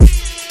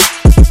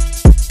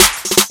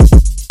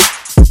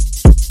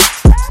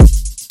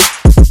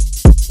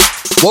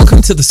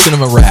to the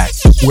Cinema Rag,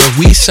 where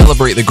we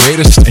celebrate the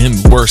greatest and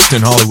worst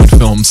in Hollywood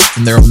films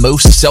and their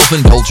most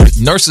self-indulgent,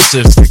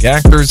 narcissistic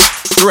actors,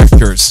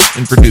 directors,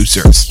 and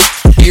producers.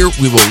 Here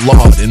we will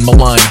laud and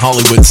malign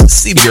Hollywood's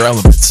seedier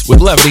elements with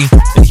levity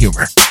and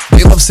humor.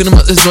 They love cinema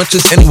as much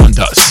as anyone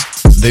does.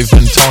 They've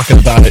been talking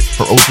about it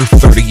for over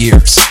 30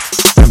 years.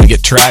 Time to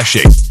get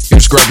trashy.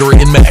 Here's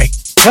Gregory and May.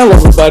 Hello,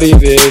 everybody.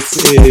 This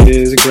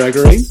is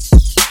Gregory.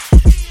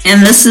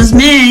 And this is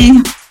May.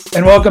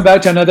 And welcome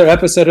back to another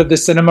episode of the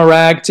Cinema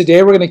Rag.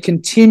 Today we're going to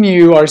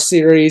continue our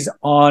series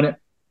on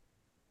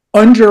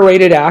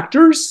underrated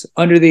actors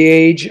under the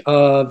age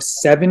of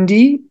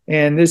 70.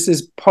 And this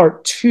is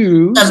part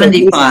 2.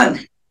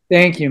 75.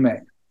 Thank you, May.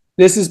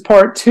 This is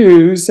part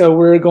 2, so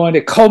we're going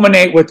to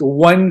culminate with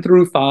 1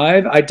 through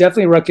 5. I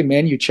definitely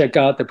recommend you check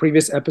out the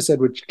previous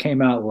episode, which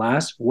came out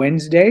last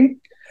Wednesday.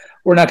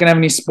 We're not going to have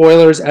any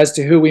spoilers as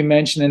to who we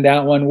mentioned in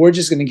that one. We're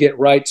just going to get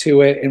right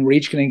to it, and we're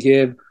each going to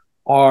give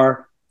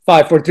our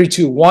 5, 4, 3,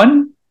 2,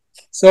 1.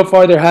 So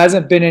far, there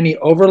hasn't been any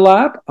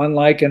overlap,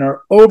 unlike in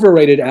our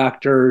overrated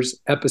actors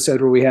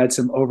episode where we had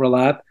some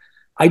overlap.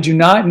 I do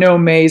not know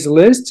May's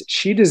list.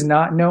 She does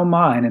not know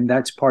mine, and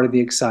that's part of the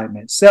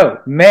excitement. So,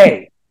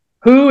 May,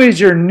 who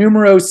is your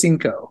numero 5?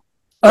 Well,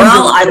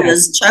 I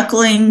was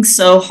chuckling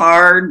so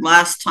hard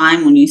last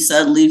time when you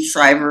said Liev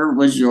Schreiber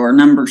was your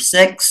number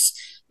 6,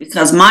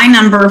 because my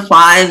number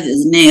 5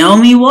 is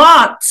Naomi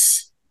Watts.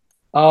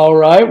 All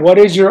right. What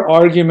is your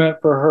argument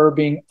for her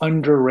being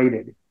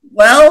underrated?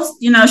 Well,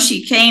 you know,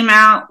 she came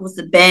out with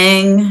a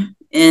bang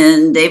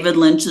in David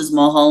Lynch's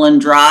Mulholland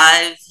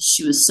Drive.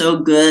 She was so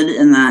good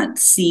in that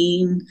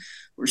scene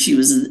where she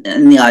was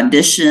in the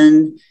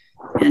audition.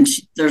 And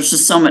there's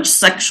just so much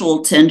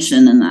sexual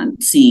tension in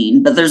that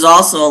scene. But there's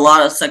also a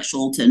lot of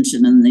sexual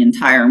tension in the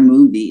entire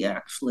movie,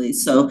 actually.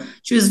 So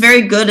she was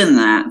very good in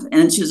that.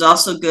 And she was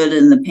also good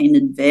in The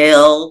Painted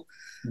Veil.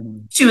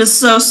 Mm-hmm. She was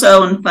so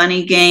in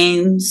Funny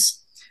Games.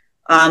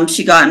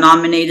 She got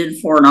nominated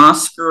for an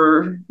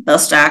Oscar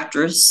Best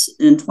Actress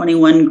in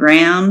 21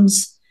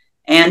 Grams.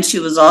 And she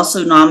was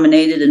also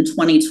nominated in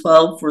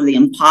 2012 for The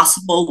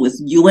Impossible with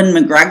Ewan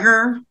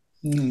McGregor.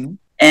 Mm-hmm.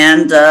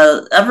 And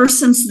ever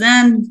since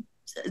then,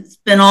 it's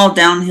been all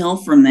downhill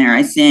from there,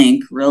 I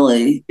think,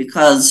 really,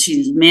 because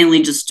she's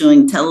mainly just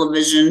doing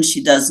television.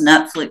 She does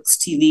Netflix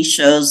TV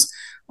shows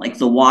like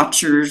The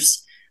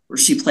Watchers, where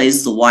she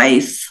plays the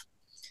wife.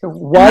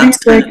 Why do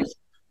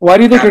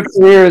you think her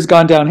career has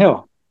gone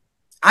downhill?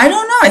 I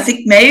don't know. I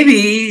think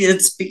maybe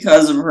it's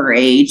because of her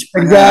age.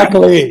 Perhaps.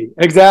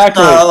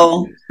 Exactly.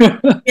 So,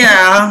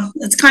 yeah,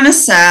 it's kind of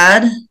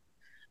sad.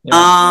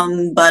 Yeah.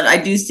 But I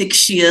do think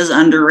she is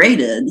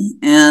underrated,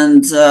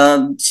 and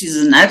she's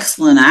an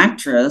excellent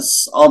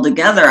actress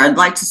altogether. I'd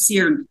like to see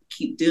her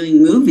keep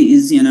doing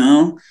movies, you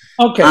know.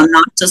 Okay.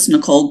 Not just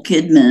Nicole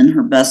Kidman,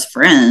 her best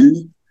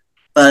friend,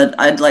 but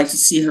I'd like to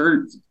see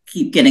her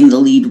keep getting the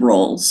lead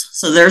roles.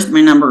 So there's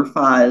my number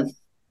 5.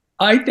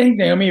 I think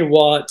Naomi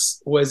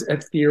Watts was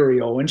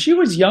ethereal. When she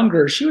was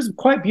younger, she was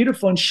quite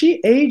beautiful, and she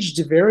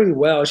aged very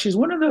well. She's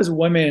one of those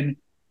women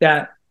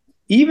that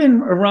even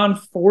around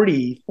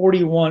 40,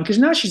 41, because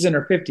now she's in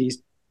her 50s,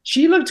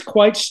 she looked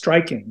quite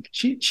striking.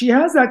 She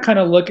has that kind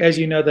of look, as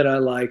you know, that I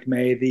like,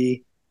 May,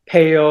 the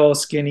pale,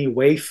 skinny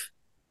waif,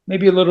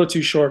 maybe a little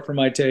too short for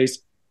my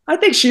taste. I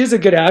think she is a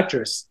good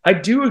actress. I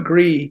do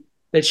agree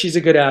that she's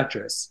a good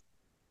actress.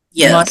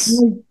 Yes. My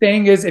only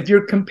thing is, if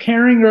you're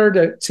comparing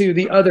her to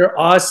the other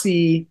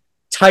Aussie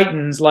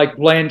titans like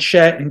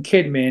Blanchett and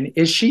Kidman,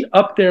 is she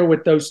up there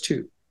with those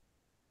two?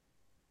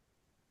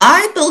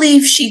 I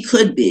believe she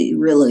could be,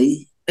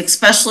 really,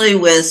 especially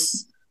with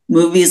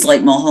movies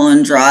like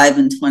Mulholland Drive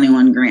and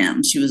 21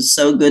 Grams. She was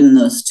so good in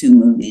those 2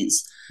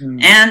 movies.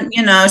 Mm. And,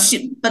 you know,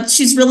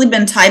 she's really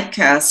been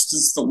typecast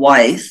as the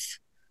wife,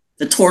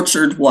 the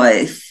tortured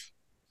wife.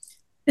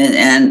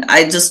 And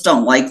I just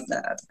don't like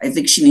that. I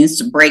think she needs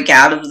to break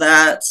out of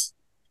that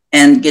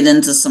and get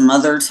into some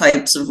other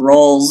types of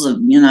roles of,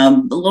 you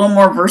know, a little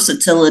more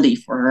versatility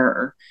for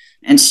her.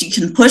 And she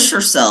can push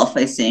herself,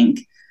 I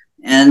think,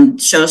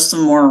 and show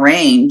some more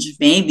range.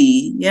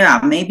 Maybe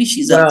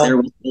she's up there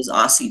with those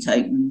Aussie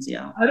titans.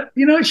 Yeah.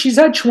 You know, she's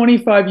had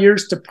 25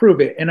 years to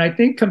prove it. And I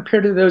think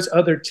compared to those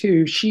other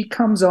 2, she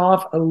comes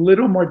off a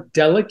little more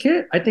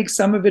delicate. I think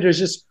some of it is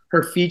just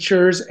her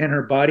features and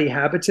her body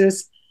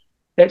habitus,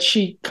 that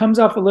she comes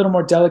off a little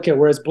more delicate,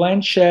 whereas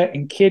Blanchett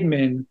and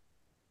Kidman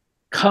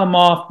come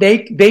off, they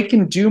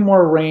can do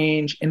more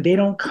range, and they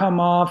don't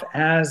come off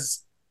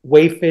as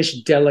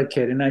waifish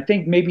delicate. And I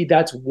think maybe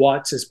that's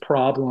Watts'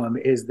 problem,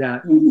 is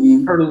that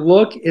her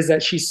look is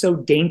that she's so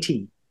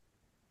dainty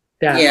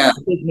that I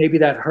think maybe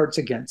that hurts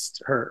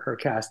against her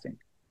casting.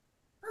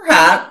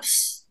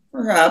 Perhaps,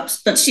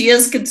 but she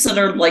is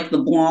considered like the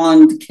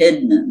blonde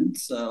Kidman,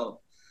 so.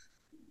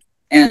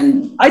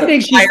 And I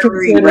think she's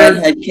considered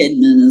redhead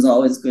Kidman is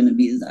always going to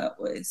be that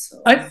way.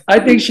 So I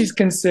think she's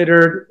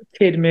considered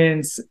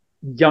Kidman's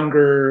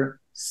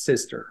younger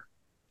sister.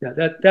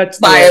 Yeah, that's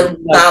by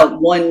about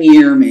 1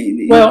 year,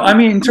 maybe. Well, I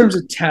mean, in terms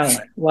of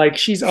talent, like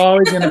she's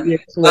always going to be a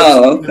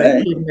close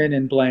okay. Kidman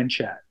and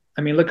Blanchett.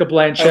 I mean, look at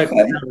Blanchett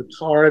Okay. with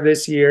Tar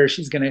this year.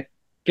 She's going to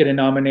get a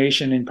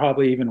nomination and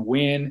probably even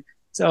win.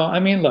 So, I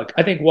mean, look,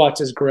 I think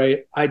Watts is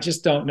great. I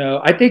just don't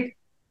know. I think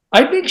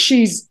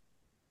she's,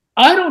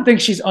 I don't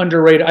think she's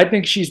underrated. I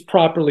think she's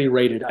properly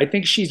rated. I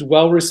think she's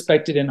well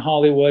respected in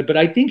Hollywood, but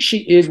I think she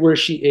is where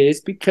she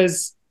is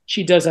because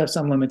she does have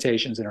some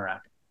limitations in her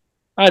acting.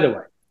 Either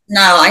way.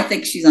 No, I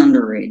think she's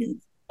underrated.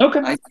 Okay.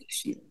 I think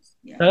she is.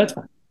 Yeah. No, that's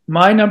fine.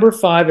 My number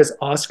 5 is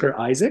Oscar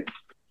Isaac.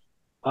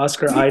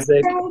 Oscar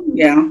Isaac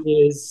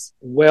is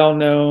well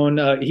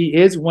known. He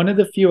is one of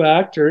the few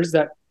actors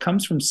that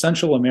comes from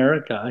Central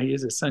America. He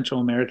is a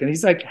Central American.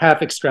 He's like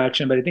half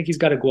extraction, but I think he's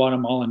got a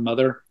Guatemalan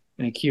mother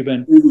and a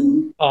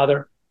Cuban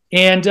father.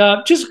 And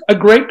just a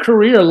great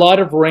career, a lot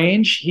of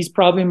range. He's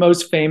probably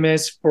most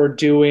famous for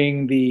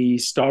doing the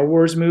Star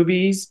Wars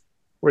movies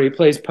where he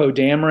plays Poe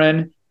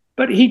Dameron.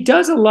 But he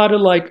does a lot of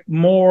like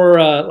more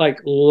like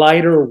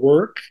lighter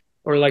work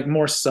or like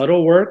more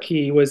subtle work.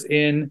 He was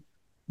in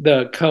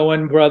the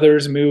Coen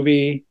brothers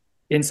movie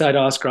Inside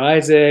Oscar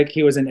Isaac.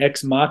 He was in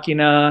Ex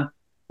Machina,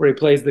 where he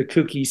plays the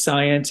kooky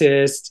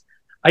scientist.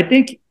 I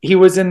think he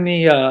was in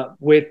the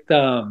with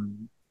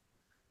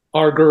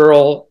our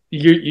girl,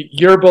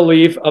 your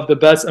belief of the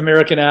best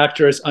American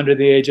actress under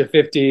the age of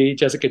 50,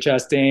 Jessica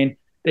Chastain.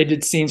 They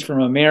did Scenes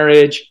from a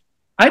Marriage.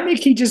 I think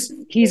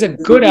he's a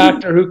good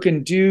actor who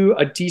can do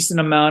a decent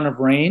amount of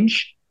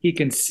range. He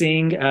can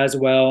sing as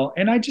well.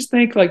 And I just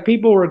think like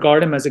people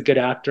regard him as a good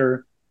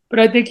actor, but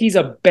I think he's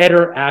a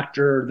better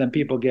actor than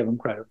people give him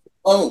credit for.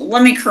 Well,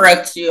 let me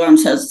correct you on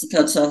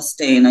Jessica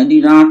Chastain. I do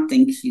not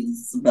think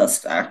she's the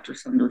best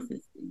actress under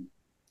 50.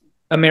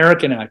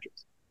 American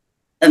actress.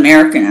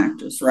 American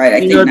actress, right? I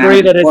Do think you agree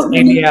Natalie that it's Portman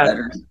Amy is Adams?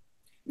 better.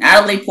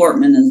 Natalie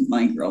Portman is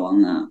my girl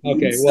on that.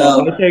 Okay,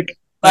 well, I think.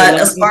 But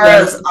as far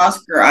as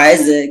Oscar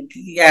Isaac,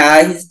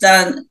 yeah, he's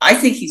done. I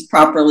think he's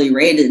properly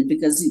rated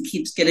because he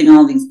keeps getting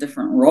all these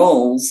different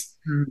roles.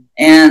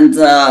 And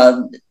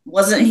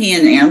wasn't he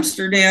in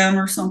Amsterdam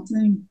or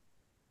something?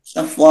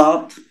 A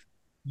flop.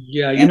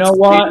 Yeah, you know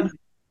what?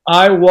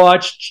 I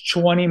watched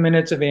 20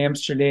 minutes of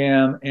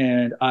Amsterdam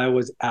and I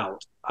was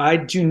out. I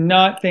do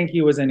not think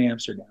he was in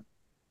Amsterdam.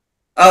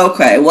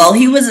 Okay, well,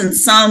 he was in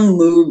some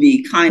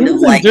movie, kind of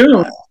like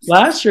Dune.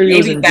 Last year, he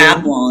was in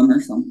Babylon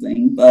or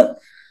something, but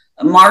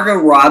a Margot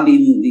Robbie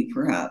movie,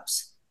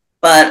 perhaps.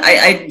 But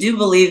I do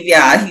believe,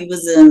 yeah, he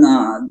was in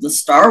the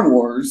Star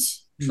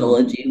Wars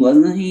trilogy,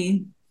 wasn't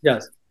he?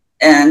 Yes.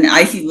 And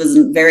he was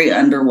very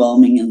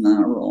underwhelming in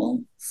that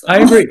role. So. I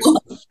agree.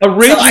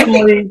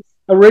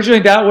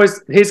 Originally, that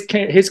was his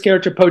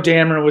character. Poe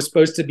Dameron was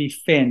supposed to be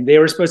Finn. They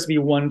were supposed to be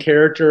one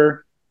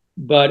character,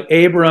 but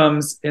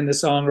Abrams and the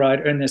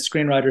songwriter and the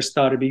screenwriters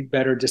thought it'd be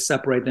better to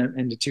separate them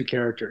into two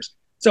characters.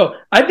 So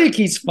I think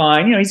he's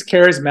fine. You know, he's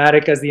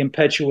charismatic as the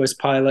impetuous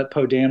pilot,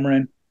 Poe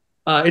Dameron.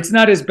 It's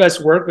not his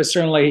best work, but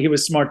certainly he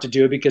was smart to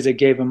do it because it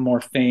gave him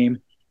more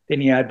fame than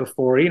he had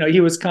before. You know,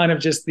 he was kind of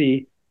just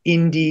the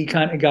indie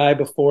kind of guy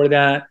before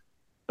that,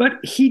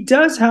 but he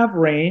does have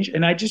range,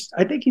 and I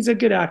think he's a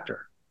good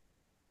actor.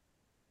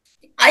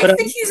 I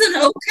think he's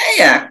an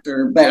okay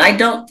actor, but I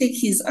don't think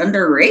he's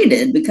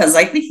underrated because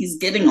I think he's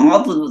getting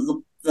all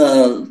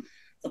the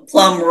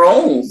plum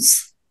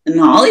roles in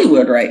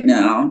Hollywood right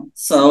now.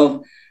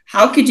 So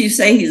how could you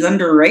say he's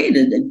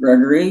underrated,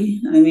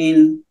 Gregory? I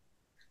mean,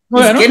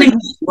 he's getting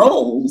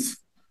roles.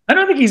 I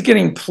don't think he's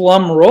getting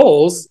plum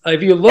roles.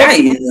 If you look,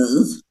 he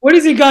is. What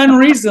has he gotten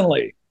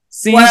recently?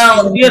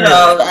 Well, you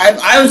know,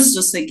 I was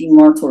just thinking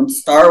more towards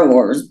Star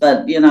Wars,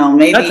 but you know,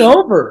 maybe that's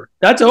over.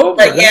 But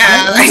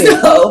yeah, I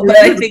know. But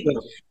I think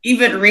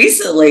even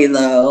recently,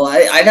 though,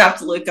 I'd have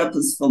to look up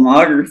his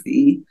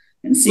filmography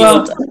and see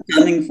what's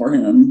coming for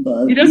him.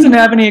 But he doesn't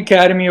have any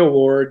Academy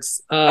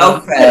Awards.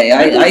 Okay,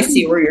 I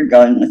see where you're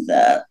going with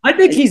that. I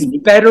think he's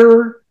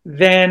better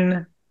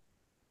than.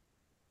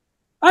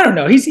 I don't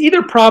know. He's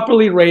either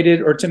properly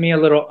rated or, to me, a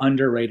little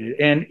underrated.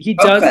 And he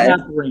does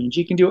have range.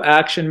 He can do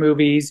action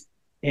movies,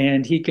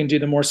 and he can do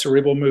the more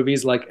cerebral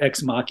movies like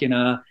Ex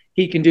Machina.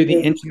 He can do the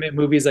intimate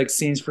movies like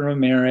Scenes from a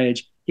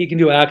Marriage. He can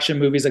do action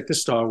movies like the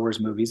Star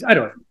Wars movies. I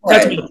don't know.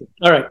 Right.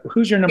 All right.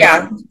 Who's your number?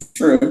 Yeah,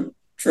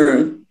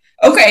 true.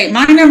 Okay,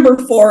 my number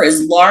 4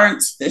 is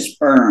Lawrence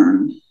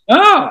Fishburne.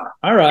 Oh,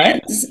 all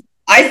right. And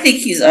I think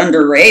he's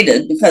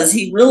underrated because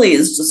he really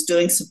is just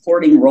doing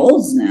supporting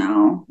roles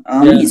now.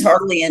 He's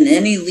hardly in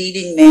any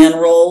leading man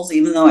roles,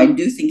 even though I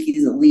do think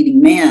he's a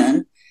leading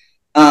man.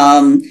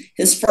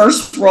 His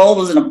first role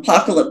was in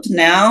Apocalypse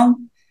Now,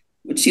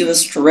 which he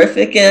was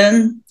terrific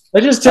in.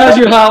 That just tells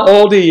you how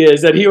old he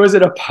is, that he was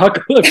in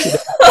Apocalypse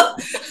Now.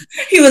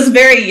 He was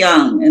very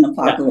young in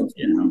Apocalypse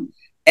Now.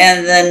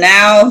 And then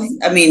now,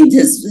 I mean,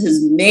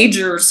 his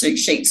major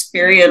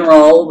Shakespearean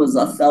role was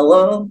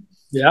Othello.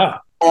 Yeah.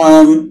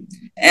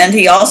 And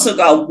he also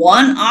got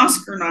 1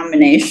 Oscar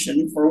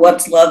nomination for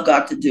What's Love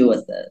Got to Do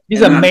with It.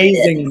 He's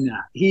amazing in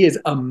that. He is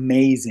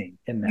amazing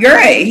in that. You're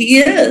right, he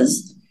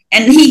is.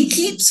 And he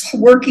keeps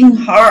working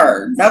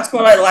hard. That's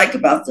what I like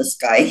about this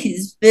guy.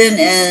 He's been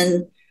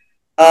in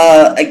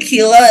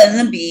Akeelah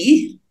and the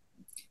Bee.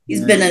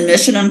 He's been in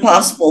Mission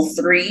Impossible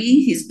 3.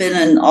 He's been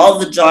in all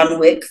the John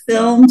Wick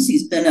films.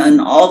 He's been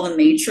in all the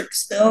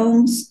Matrix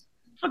films.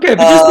 Okay,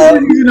 but just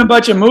because he's in a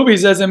bunch of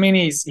movies doesn't mean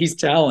he's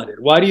talented.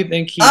 Why do you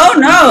think he's... Oh,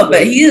 no,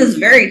 but he is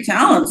very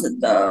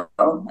talented, though.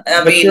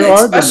 I mean,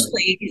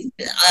 especially,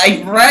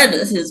 I read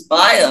his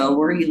bio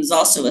where he was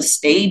also a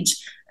stage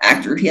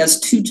actor. He has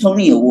 2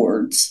 Tony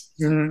Awards.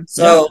 Mm-hmm.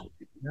 So...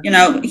 You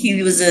know,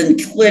 he was in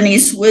Clint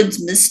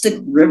Eastwood's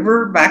Mystic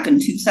River back in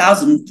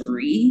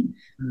 2003,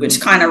 which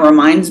kind of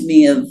reminds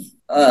me of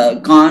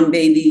Gone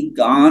Baby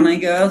Gone, I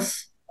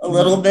guess, a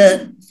little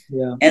bit.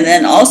 Yeah. And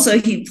then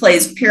also he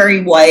plays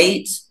Perry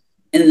White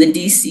in the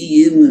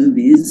DCU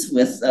movies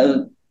with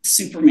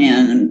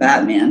Superman and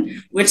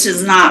Batman, which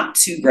is not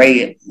too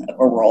great of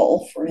a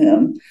role for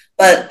him.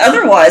 But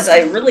otherwise,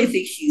 I really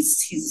think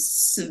he's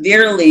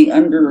severely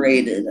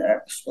underrated,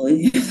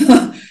 actually.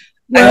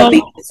 I hope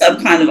he gets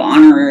some kind of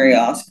honorary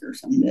Oscar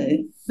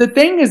someday. The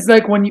thing is,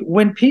 like, when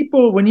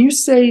you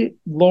say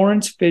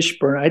Lawrence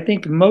Fishburne, I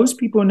think most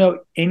people know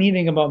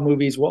anything about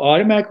movies will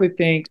automatically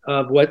think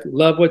of what's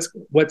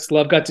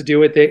love got to do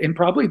with it, and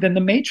probably then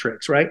The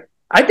Matrix, right?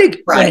 I think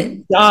when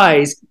he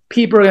dies,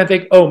 people are gonna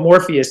think, oh,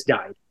 Morpheus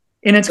died,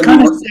 and it's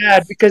kind of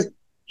sad because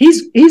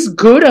he's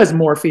good as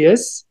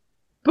Morpheus,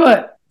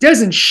 but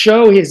doesn't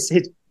show his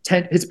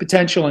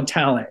potential and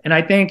talent. And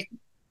I think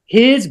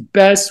his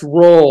best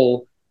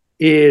role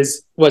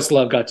is What's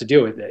Love Got to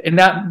Do with It? And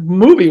that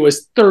movie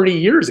was 30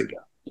 years ago.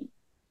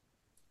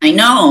 I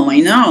know.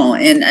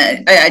 And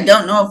I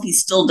don't know if he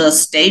still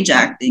does stage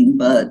acting,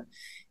 but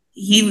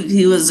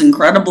he was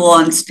incredible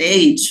on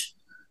stage.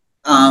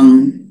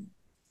 But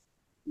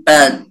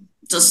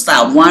just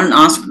that one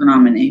Oscar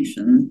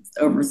nomination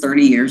over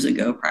 30 years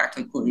ago,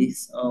 practically.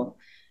 So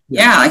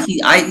yeah,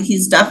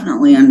 he's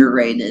definitely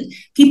underrated.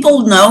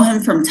 People know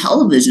him from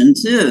television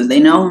too. They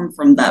know him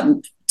from that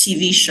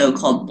TV show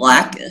called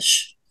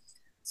Blackish.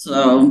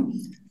 So,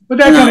 but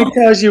that kind of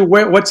tells you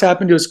what's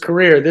happened to his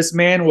career. This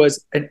man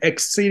was an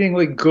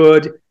exceedingly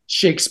good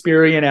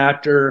Shakespearean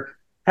actor,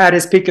 had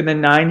his peak in the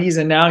 90s,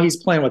 and now he's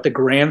playing the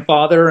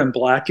grandfather in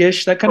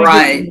Blackish. That kind of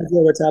gives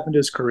you what's happened to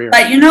his career.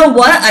 But you know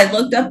what? I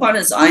looked up on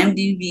his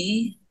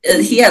IMDb.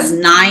 He has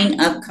 9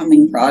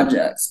 upcoming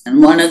projects,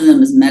 and one of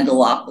them is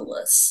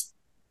Megalopolis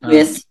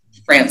with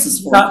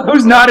Francis Ford Coppola.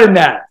 Who's not in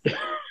that?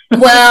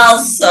 Well,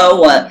 so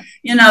what?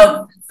 You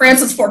know,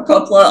 Francis Ford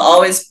Coppola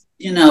always...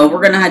 You know,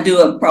 we're going to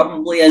do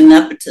probably a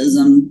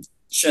nepotism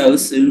show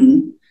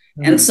soon.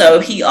 Mm-hmm. And so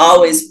he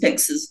always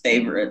picks his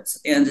favorites.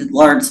 And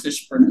Lawrence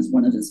Fishburne is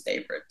one of his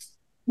favorites.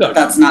 Look,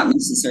 that's not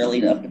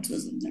necessarily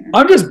nepotism there.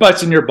 I'm just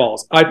busting your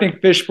balls. I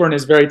think Fishburne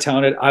is very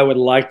talented. I would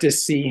like to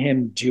see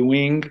him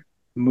doing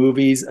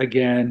movies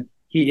again.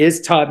 He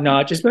is top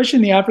notch, especially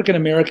in the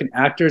African-American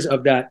actors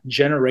of that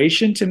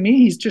generation. To me,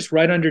 he's just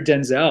right under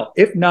Denzel,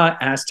 if not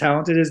as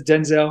talented as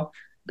Denzel,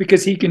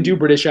 because he can do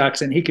British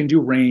accent. He can do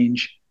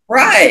range.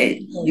 Right.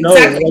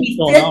 Exactly.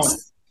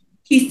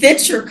 He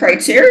fits your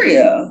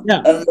criteria of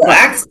the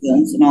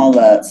accents and all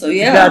that. So,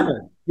 yeah. Exactly.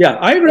 Yeah,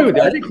 I agree with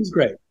that. I think he's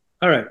great.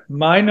 All right.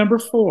 My number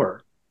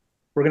 4.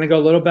 We're going to go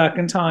a little back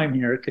in time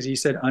here because you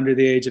said under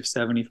the age of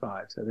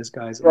 75. So this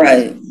guy's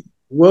right.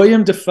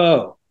 William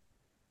Dafoe.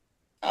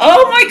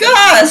 Oh, my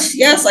gosh.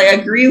 Yes, I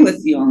agree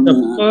with you on that.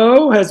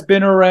 Dafoe has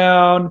been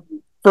around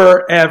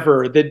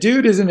forever. The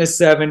dude is in his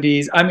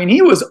 70s. I mean,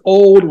 he was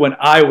old when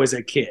I was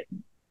a kid.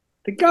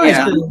 The guy's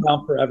been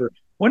around forever.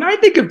 When I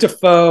think of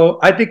Dafoe,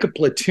 I think of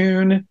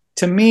Platoon.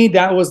 To me,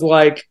 that was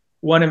like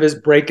one of his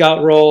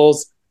breakout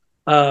roles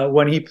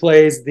when he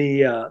plays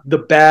the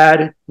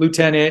bad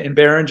lieutenant and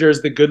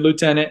Berenger's the good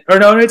lieutenant. Or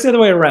no, it's the other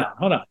way around.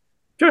 Hold on. I'm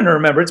trying to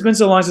remember. It's been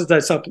so long since I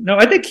saw. No,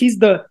 I think he's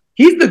the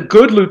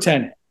good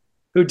lieutenant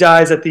who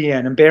dies at the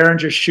end and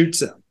Berenger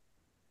shoots him.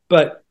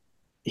 But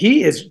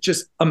he is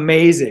just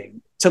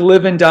amazing. To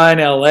Live and Die in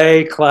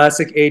L.A.,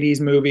 classic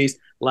 80s movies.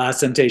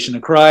 Last Temptation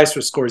of Christ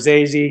with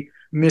Scorsese,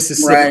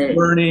 Mississippi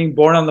Burning,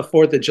 Born on the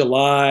 4th of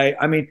July.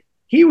 I mean,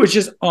 he was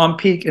just on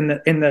peak in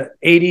the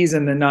 80s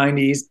and the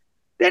 90s.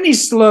 Then he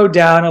slowed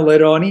down a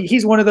little, and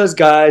he's one of those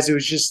guys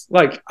who's just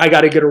like, I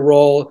got to get a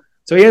role.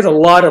 So he has a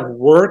lot of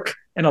work,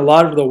 and a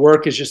lot of the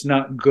work is just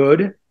not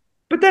good.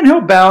 But then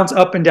he'll bounce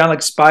up and down,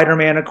 like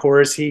Spider-Man, of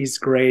course. He's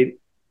great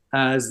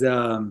as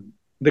the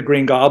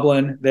Green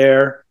Goblin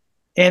there.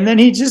 And then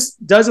he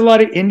just does a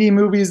lot of indie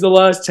movies the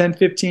last 10,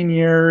 15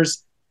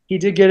 years. He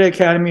did get an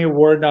Academy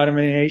Award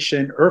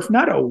nomination, or if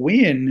not a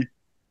win,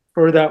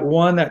 for that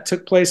one that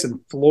took place in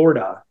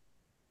Florida.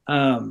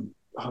 What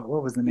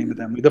was the name of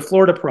that movie? The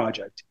Florida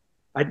Project.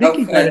 I think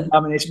he got a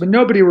nomination, but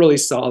nobody really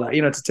saw that.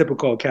 You know, it's a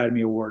typical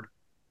Academy Award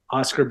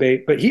Oscar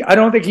bait. But I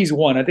don't think he's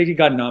won. I think he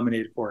got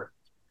nominated for it.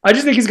 I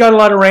just think he's got a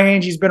lot of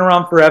range. He's been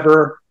around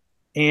forever.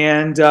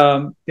 And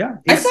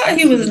I thought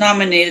he was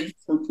nominated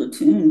for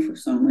Platoon for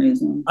some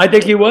reason. I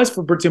think he was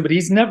for Platoon, but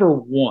he's never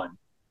won.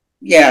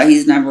 Yeah,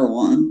 he's never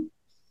won.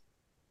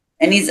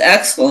 And he's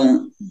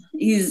excellent.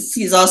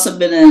 He's also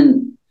been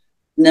in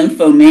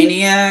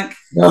Nymphomaniac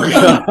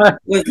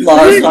with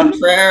Lars von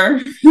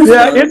Trier.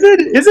 Yeah,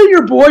 isn't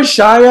your boy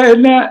Shia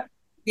in that?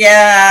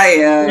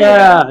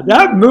 Yeah,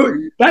 that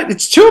movie. That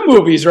it's two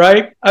movies,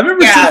 right? I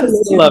remember seeing a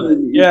little of it.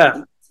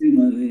 Yeah, two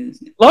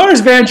movies. Lars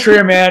von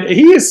Trier, man,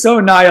 he is so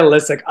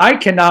nihilistic. I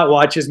cannot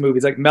watch his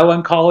movies like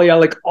Melancholia,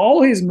 like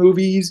all his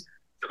movies.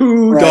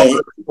 Too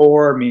dark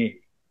for me.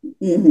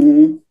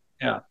 Mm-hmm.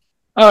 Yeah.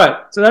 All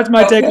right, so that's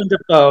my take on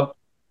Dafoe.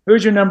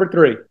 Who's your number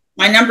 3?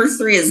 My number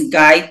 3 is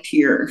Guy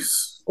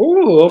Pearce.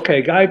 Oh,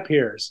 okay, Guy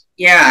Pearce.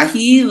 Yeah,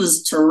 he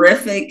was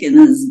terrific in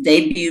his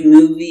debut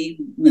movie,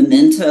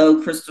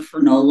 Memento,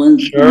 Christopher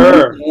Nolan's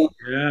Sure. Memento,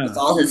 Yeah. with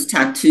all his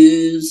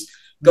tattoos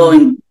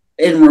going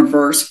in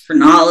reverse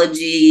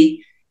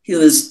chronology. He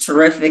was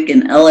terrific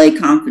in LA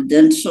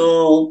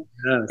Confidential,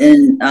 Yes.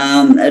 in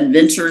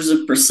Adventures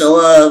of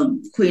Priscilla,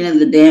 Queen of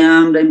the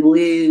Damned, I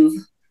believe.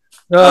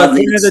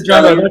 Queen of the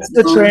Jungle. That's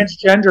the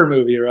transgender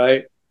movie,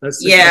 right?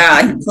 He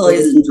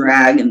plays in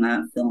drag in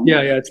that film.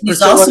 Yeah.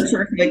 He's also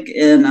terrific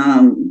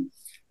in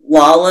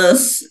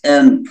Lawless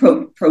and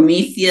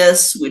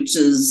Prometheus, which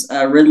is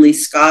Ridley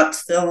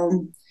Scott's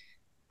film.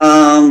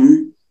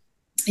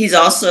 He's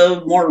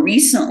also more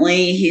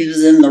recently, he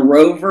was in The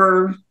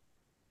Rover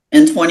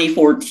in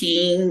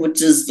 2014,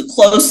 which is the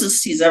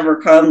closest he's ever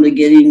come to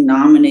getting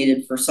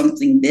nominated for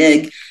something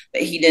big,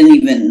 but he didn't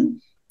even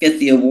get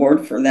the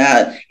award for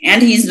that.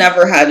 And he's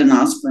never had an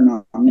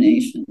Oscar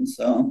nomination.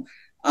 So,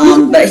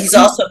 but he's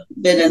also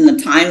been in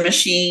The Time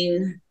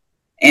Machine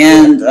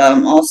and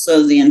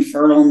also The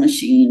Infernal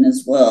Machine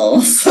as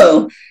well.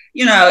 So,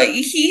 you know,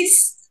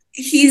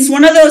 he's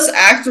one of those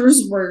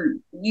actors where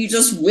you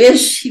just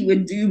wish he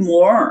would do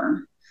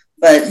more,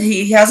 but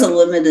he has a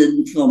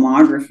limited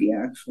filmography,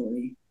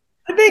 actually.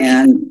 I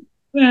think,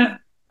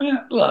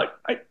 look,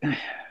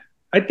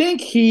 I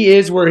think he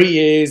is where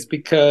he is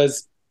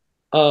because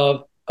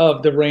of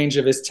the range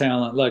of his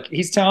talent. Look,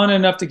 he's talented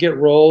enough to get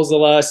roles the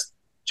last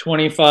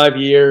 25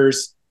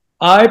 years.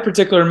 I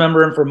particularly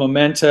remember him for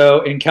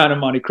Memento and Count of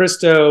Monte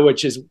Cristo,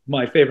 which is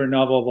my favorite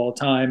novel of all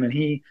time, and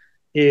he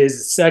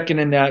is second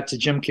in that to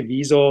Jim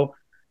Caviezel.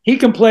 He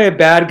can play a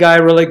bad guy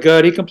really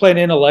good. He can play an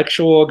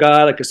intellectual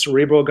guy, like a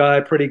cerebral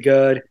guy, pretty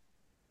good.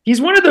 He's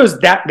one of those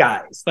that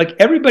guys. Like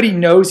everybody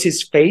knows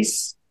his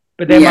face,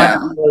 but they might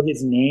not know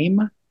his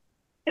name.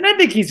 And I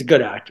think he's a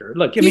good actor.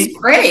 Look, he's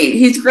great.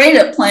 He's great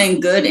at playing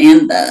good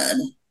and bad.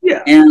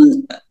 Yeah.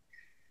 And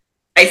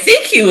I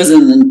think he was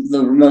in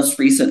the most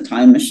recent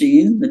Time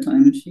Machine, The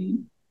Time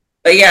Machine.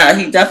 But yeah,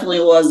 he definitely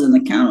was in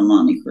The Count of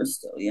Monte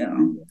Cristo. Yeah.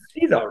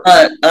 He's all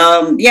right. But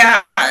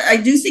I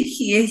do think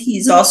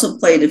he's also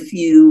played a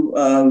few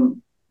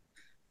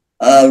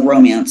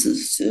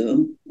romances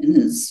too in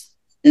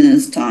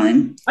his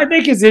time. I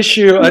think his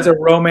issue as a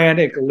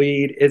romantic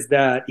lead is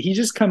that he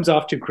just comes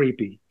off too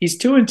creepy. He's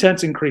too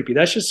intense and creepy.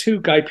 That's just who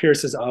Guy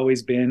Pearce has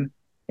always been.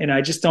 And I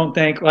just don't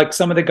think, like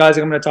some of the guys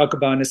I'm going to talk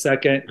about in a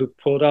second who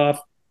pulled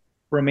off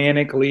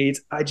romantic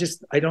leads, I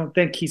don't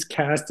think he's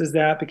cast as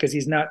that because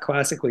he's not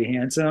classically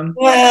handsome.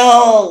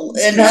 Well,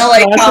 in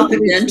LA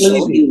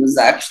Confidential, he was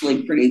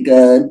actually pretty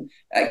good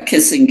at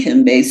kissing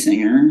Kim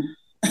Basinger.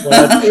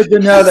 Well, it's good to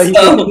know that he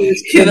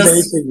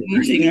was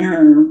pushing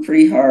her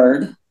pretty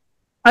hard.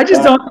 I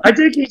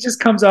think he just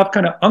comes off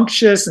kind of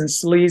unctuous and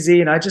sleazy,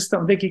 and I just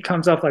don't think he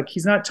comes off like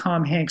he's not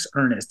Tom Hanks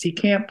Ernest. He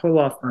can't pull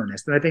off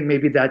Ernest, and I think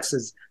maybe that's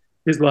his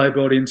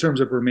liability in terms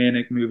of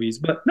romantic movies.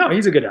 But no,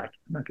 he's a good actor.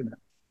 I'm not gonna.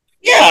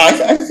 Yeah,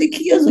 I think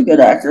he is a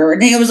good actor,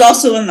 and he was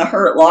also in The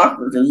Hurt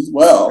Locker as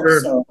well. Sure.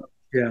 So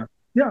yeah.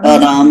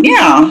 But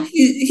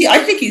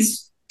I think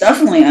he's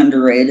definitely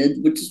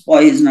underrated, which is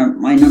why he's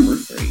my number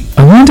 3.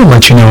 I wanted to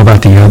let you know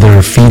about the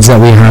other feeds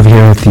that we have here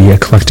at the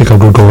Eclectico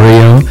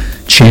Gregorio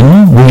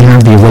channel. We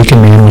have The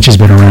Awakened Man, which has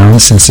been around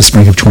since the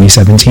spring of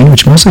 2017,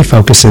 which mostly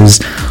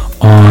focuses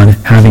on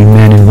having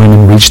men and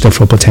women reach their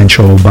full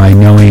potential by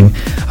knowing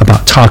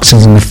about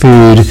toxins in the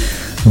food,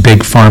 big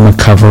pharma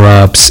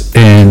cover-ups,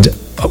 and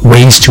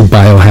ways to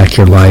biohack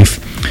your life.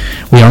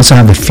 We also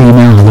have the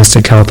Female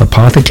Holistic Health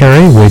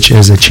Apothecary, which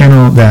is a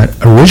channel that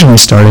originally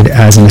started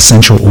as an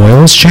essential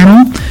oils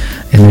channel,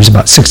 and there's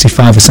about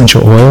 65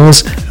 essential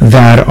oils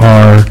that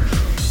are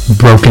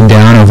broken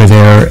down over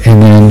there.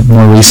 And then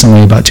more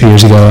recently, about 2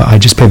 years ago, I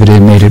just pivoted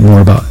and made it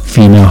more about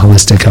female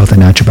holistic health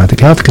and naturopathic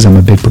health because I'm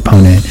a big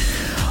proponent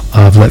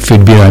of let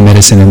food be thy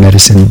medicine and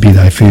medicine be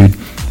thy food.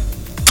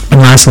 And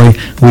lastly,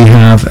 we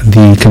have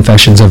the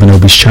Confessions of an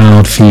Obese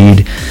Child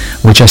feed,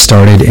 which I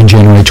started in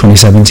January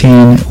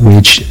 2017,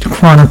 which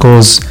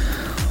chronicles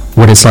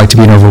what it's like to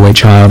be an overweight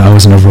child. I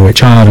was an overweight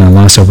child and I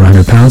lost over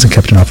 100 pounds and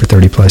kept it off for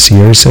 30 plus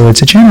years. So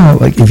it's a channel,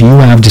 like if you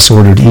have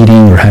disordered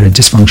eating or had a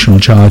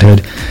dysfunctional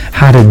childhood,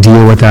 how to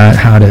deal with that,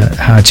 how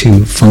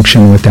to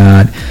function with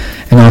that,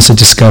 and also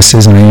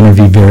discusses, and I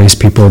interview various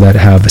people that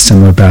have a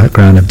similar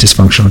background of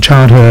dysfunctional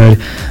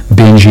childhood,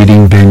 binge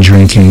eating, binge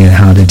drinking, and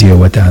how to deal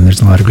with that. And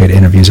there's a lot of great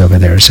interviews over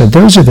there. So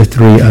those are the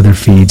 3 other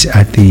feeds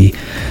at the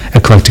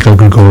Eclectico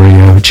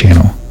Gregorio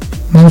channel.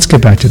 Well, let's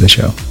get back to the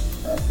show.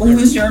 Well,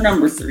 who's your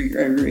number 3,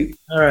 Gregory?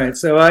 All right,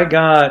 so I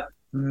got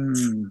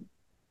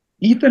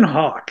Ethan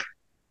Hawke.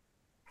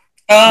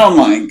 Oh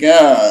my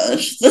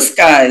gosh, this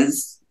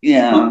guy's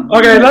Yeah.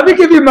 Okay, let me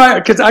give you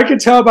because I can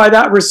tell by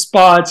that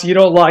response you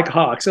don't like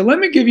Hawk. So let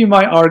me give you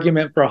my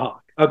argument for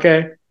Hawk.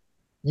 Okay,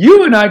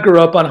 you and I grew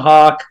up on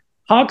Hawk.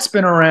 Hawk's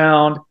been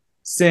around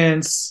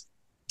since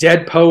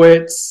Dead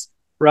Poets,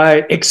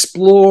 right?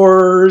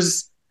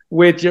 Explorers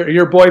with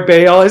your boy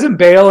Bale. Isn't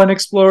Bale in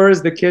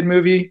Explorers, the kid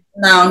movie?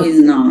 No, he's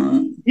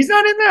not. He's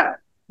not in that.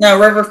 No,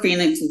 River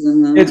Phoenix is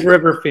in there. It's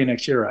River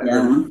Phoenix. You're right.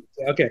 Yeah.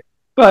 Okay,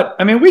 but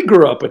I mean, we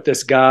grew up with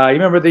this guy. You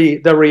remember the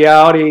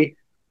reality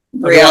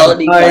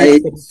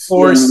Bites,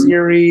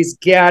 series,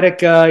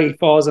 Gattaca. He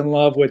falls in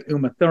love with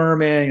Uma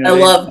Thurman. I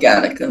love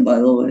Gattaca, by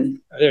the way.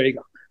 There you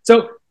go.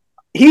 So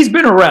he's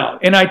been around,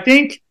 and I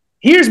think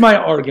here's my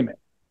argument.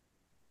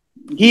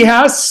 He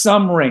has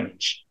some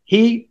range.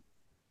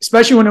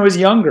 Especially when he was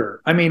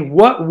younger. I mean,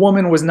 what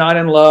woman was not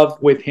in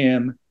love with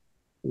him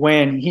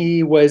when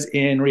he was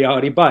in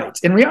Reality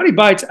Bites? In Reality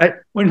Bites,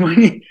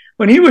 when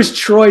he was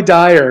Troy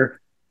Dyer,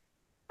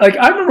 like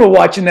I remember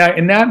watching that,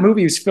 and that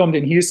movie was filmed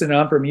in Houston.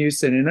 I'm from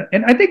Houston,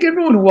 and I think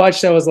everyone who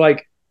watched that was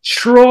like,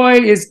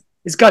 Troy is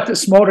got the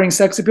smoldering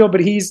sex appeal, but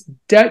he's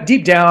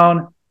deep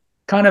down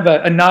kind of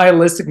a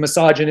nihilistic,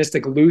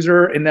 misogynistic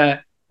loser. In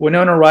that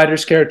Winona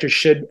Ryder's character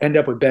should end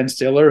up with Ben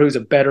Stiller, who's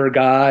a better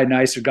guy,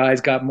 nicer guy, he's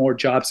got more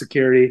job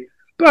security.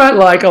 But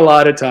like a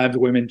lot of times,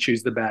 women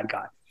choose the bad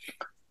guy.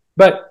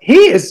 But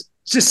he is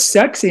just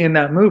sexy in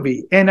that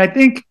movie, and I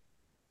think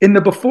in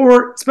the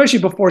before, especially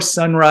before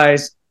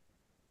Sunrise.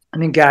 I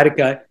think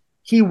Gattaca,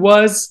 he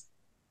was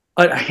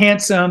a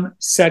handsome,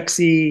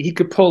 sexy. He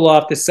could pull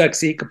off the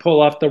sexy. He could pull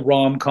off the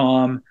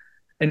rom-com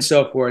and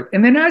so forth.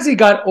 And then as he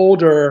got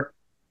older,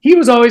 he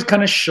was always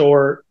kind of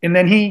short. And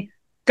then he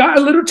got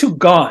a little too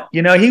gaunt.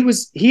 You know,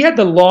 he had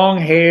the long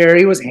hair.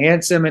 He was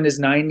handsome in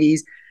his 90s.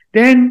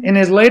 Then in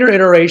his later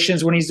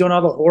iterations, when he's doing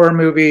all the horror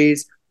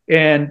movies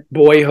and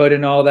Boyhood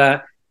and all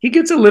that, he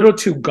gets a little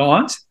too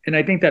gaunt. And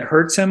I think that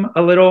hurts him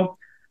a little.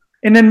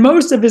 And then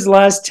most of his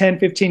last 10,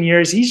 15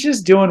 years, he's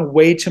just doing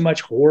way too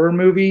much horror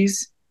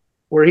movies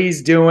where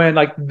he's doing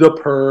like The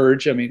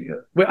Purge. I mean,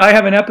 I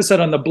have an episode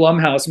on the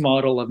Blumhouse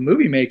model of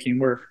movie making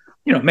where,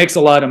 you know, it makes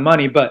a lot of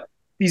money, but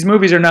these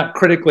movies are not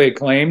critically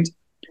acclaimed.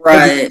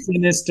 Right.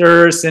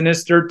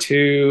 Sinister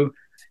 2.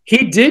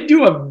 He did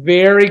do a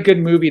very good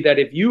movie that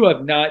if you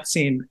have not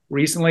seen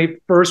recently,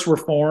 First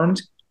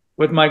Reformed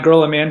with my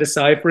girl Amanda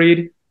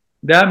Seyfried.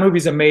 That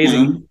movie's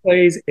amazing. Mm-hmm. He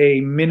plays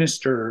a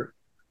minister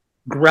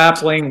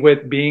grappling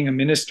with being a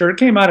minister. It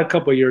came out a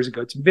couple of years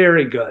ago. It's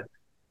very good.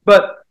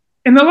 But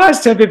in the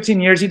last 10,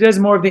 15 years, he does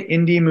more of the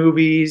indie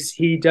movies.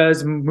 He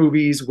does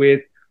movies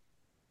with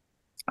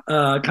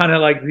kind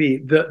of like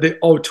the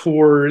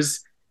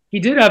auteurs. He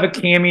did have a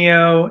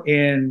cameo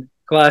in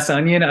Glass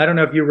Onion. I don't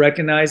know if you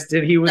recognized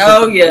it. He was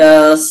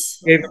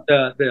yes.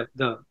 The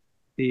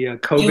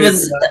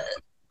COVID.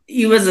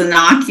 He was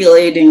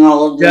inoculating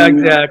all of them.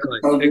 Yeah,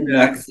 exactly.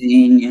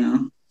 Vaccine, yeah.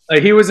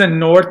 He was in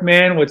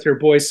Northman with your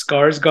boy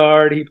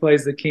Skarsgård. He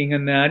plays the king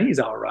in that. He's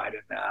all right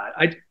in that.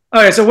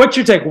 All right, so what's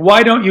your take?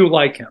 Why don't you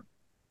like him?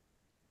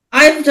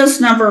 I've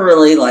just never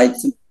really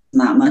liked him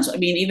that much. I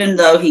mean, even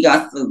though he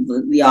got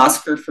the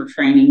Oscar for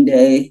Training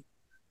Day,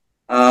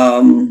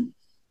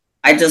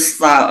 I just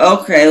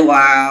thought, okay,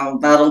 wow,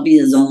 that'll be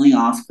his only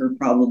Oscar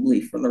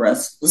probably for the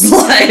rest of his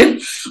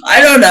life. I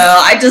don't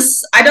know.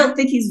 I don't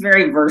think he's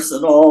very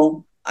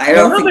versatile. I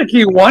don't think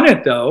he won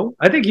it, though.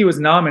 I think he was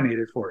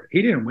nominated for it.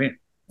 He didn't win.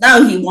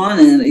 No, he won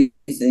it,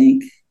 I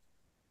think.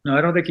 No,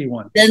 I don't think he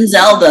won.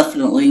 Denzel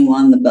definitely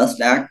won the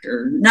Best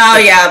Actor. No,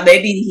 yeah,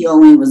 maybe he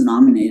only was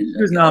nominated.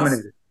 He was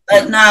nominated.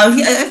 But no,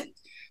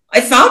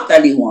 I thought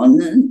that he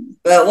won,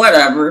 but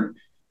whatever.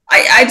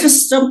 I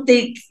just don't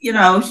think, you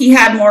know, he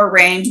had more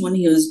range when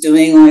he was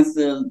doing like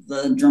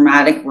the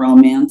dramatic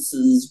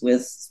romances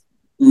with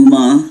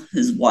Uma,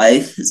 his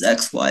wife, his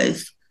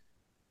ex-wife.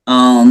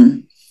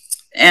 And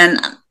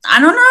I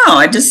don't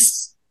know.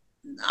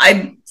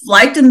 I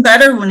liked him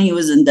better when he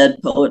was in Dead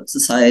Poet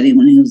Society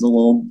when he was a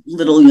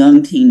little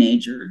young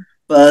teenager.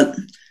 But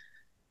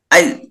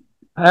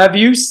have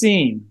you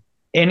seen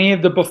any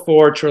of the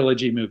Before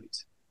trilogy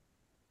movies?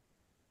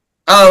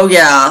 Oh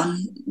yeah,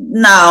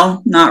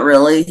 no, not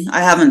really.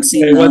 I haven't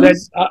seen those. Well, then,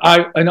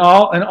 in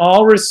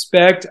all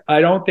respect, I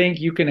don't think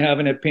you can have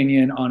an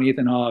opinion on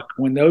Ethan Hawke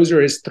when those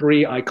are his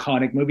three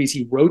iconic movies.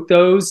 He wrote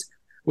those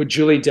with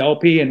Julie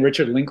Delpy and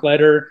Richard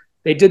Linklater.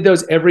 They did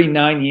those every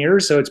 9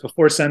 years, so it's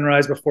Before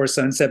Sunrise, Before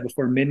Sunset,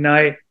 Before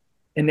Midnight,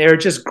 and they're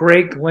just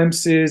great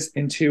glimpses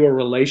into a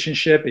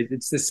relationship.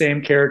 It's the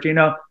same character, you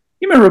know.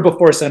 You remember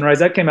Before Sunrise?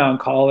 That came out in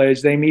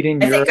college. They meet in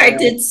Europe. I think I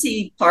did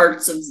see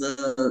parts of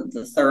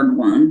the third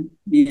one.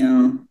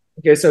 Yeah.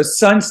 Okay, so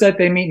Sunset,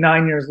 they meet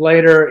 9 years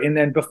later, and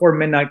then Before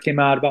Midnight came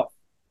out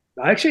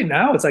actually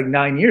now it's like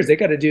 9 years. They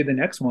got to do the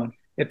next one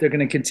if they're going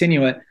to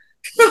continue it.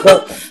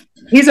 But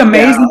he's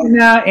amazing in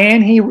that,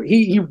 and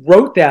he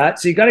wrote that,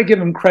 so you got to give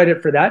him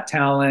credit for that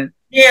talent.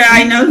 Yeah,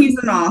 I know he's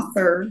an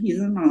author.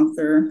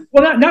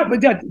 Well,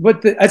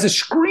 as a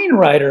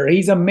screenwriter,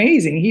 he's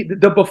amazing.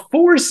 The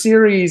Before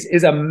series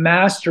is a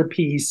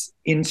masterpiece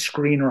in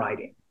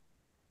screenwriting.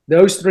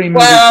 Those three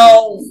movies.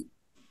 Well,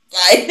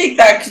 I think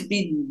that could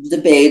be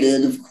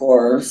debated, of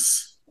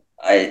course.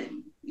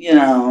 And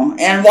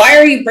why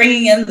are you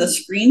bringing in the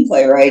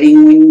screenplay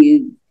writing when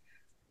you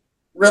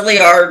really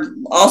are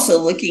also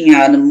looking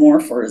at him more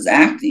for his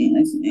acting?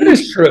 I think.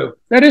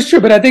 That is true.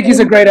 But I think he's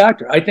a great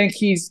actor. I think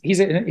he's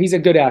a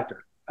good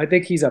actor. I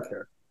think he's up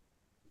there.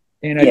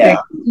 And I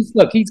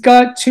think he's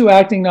got 2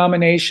 acting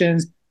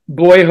nominations,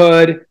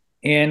 Boyhood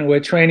and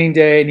with Training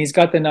Day, and he's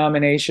got the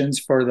nominations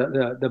for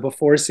the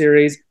Before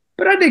series.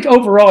 But I think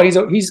overall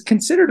he's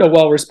considered a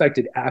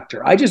well-respected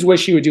actor. I just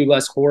wish he would do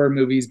less horror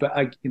movies, but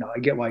I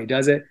get why he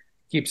does it.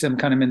 Keeps him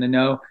kind of in the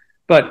know.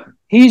 But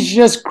he's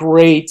just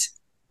great.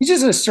 He's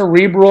just a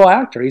cerebral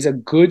actor. He's a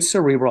good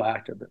cerebral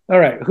actor. All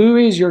right, who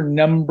is your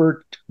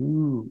number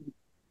 2?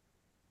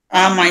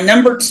 My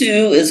number 2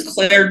 is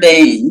Claire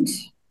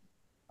Danes.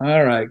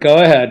 All right, go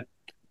ahead.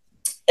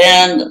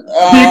 And you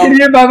can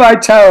hear by my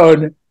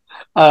tone,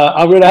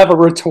 I'm going to have a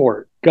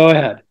retort. Go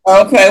ahead.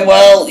 Okay,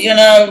 well,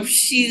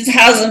 she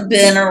hasn't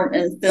been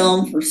in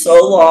film for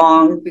so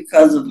long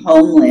because of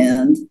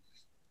Homeland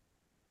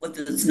with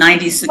its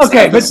 96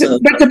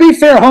 episodes. But to be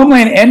fair,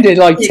 Homeland ended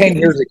like 10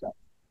 years ago.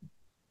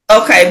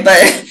 Okay,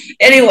 but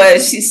anyway,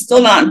 she's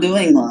still not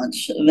doing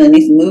much of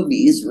any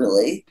movies,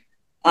 really.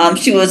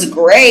 She was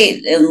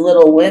great in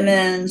Little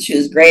Women. She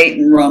was great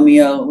in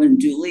Romeo and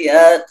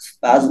Juliet,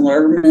 Baz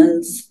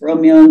Luhrmann's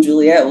Romeo and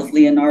Juliet with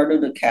Leonardo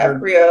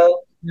DiCaprio.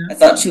 Yeah. I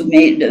thought she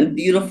made a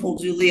beautiful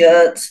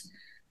Juliet.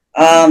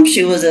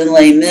 She was in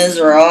Les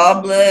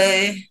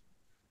Miserables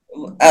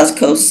as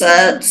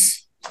Cosette.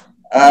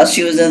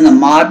 She was in the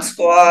Mod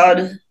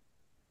Squad,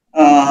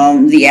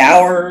 The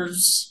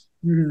Hours.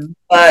 Mm-hmm.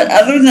 But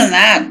other than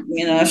that,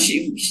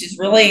 she's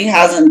really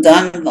hasn't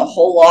done a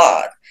whole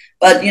lot.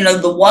 But,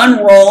 the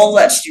one role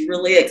that she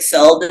really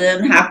excelled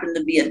in happened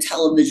to be a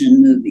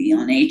television movie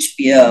on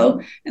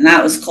HBO, and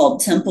that was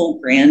called Temple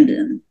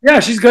Grandin. Yeah,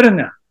 she's good in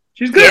that.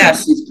 She's good. Yeah,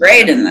 she's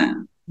great in that.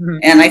 Mm-hmm.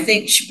 And I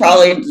think she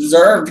probably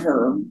deserved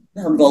her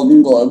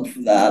Golden Globe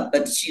for that.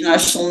 But,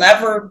 she'll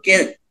never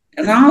get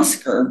an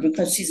Oscar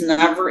because she's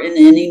never in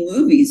any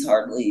movies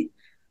hardly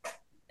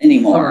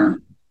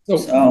anymore. So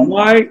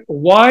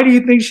why do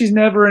you think she's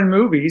never in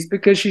movies?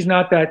 Because she's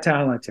not that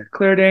talented.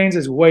 Claire Danes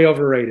is way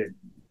overrated.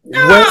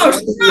 No,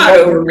 she's not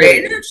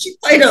overrated. She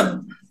played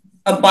a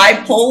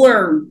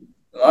bipolar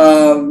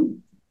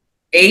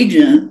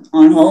agent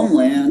on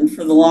Homeland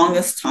for the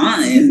longest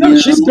time. No,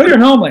 she's good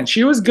in Homeland.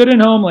 She was good in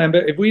Homeland.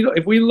 But if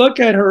we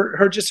look at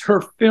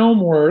her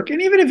film work,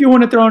 and even if you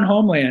want to throw in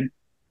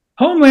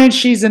Homeland,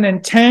 she's an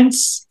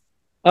intense.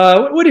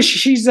 What is she?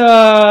 She's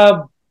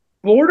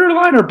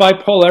borderline or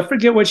bipolar. I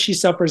forget what she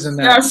suffers in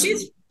that. No,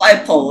 she's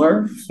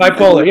bipolar.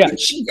 Bipolar, yeah.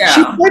 She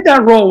played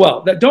that role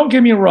well. Don't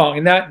get me wrong.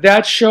 And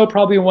that show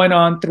probably went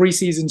on 3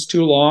 seasons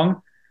too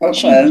long. Okay.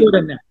 She's good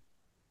in that.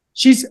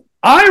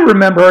 I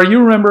remember, you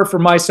remember for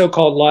My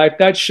So-Called Life,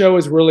 that show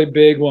was really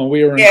big when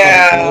we were in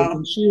college.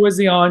 And she was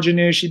the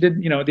ingenue. She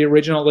did, the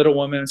original Little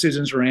Woman,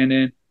 Susan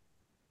Sarandon.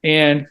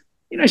 And,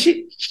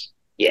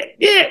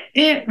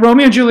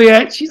 Romeo and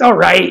Juliet, she's all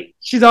right.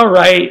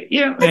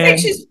 Yeah. I think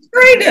she's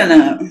great in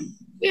it.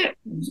 Yeah.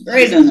 She's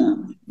great in it.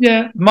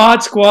 Yeah,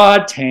 Mod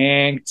Squad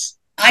tanked.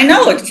 I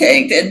know it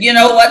tanked. And you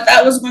know what?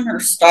 That was when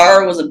her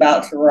star was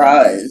about to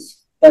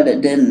rise, but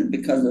it didn't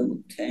because it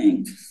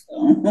tanked.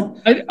 So.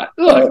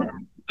 Look,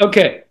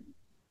 okay,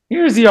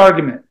 here's the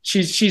argument.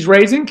 She's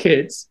raising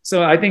kids,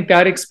 so I think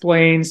that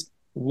explains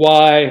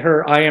why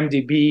her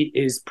IMDb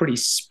is pretty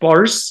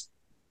sparse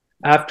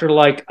after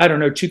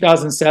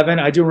 2007.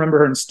 I do remember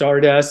her in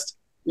Stardust.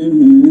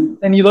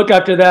 Mm-hmm. And you look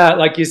after that,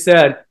 like you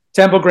said,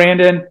 Temple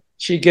Grandin,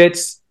 she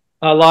gets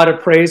a lot of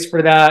praise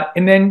for that.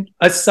 And then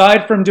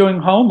aside from doing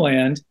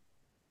Homeland,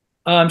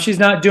 she's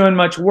not doing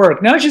much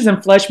work. Now she's in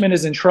Fleshman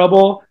is in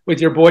Trouble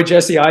with your boy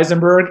Jesse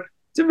Eisenberg.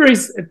 It's a very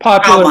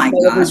popular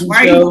television show. Why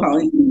are you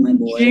calling me my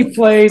boy? She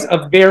plays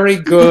a very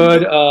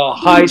good,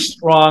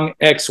 high-strung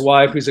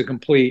ex-wife who's a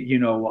complete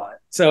you-know-what.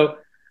 So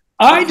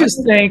I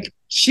just think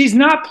she's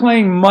not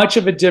playing much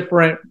of a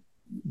different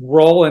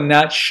role in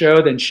that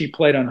show than she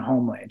played on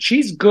Homeland.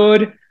 She's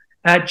good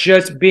at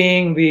just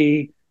being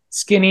the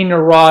skinny,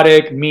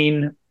 neurotic,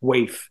 mean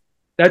waif.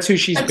 That's who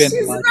she's been.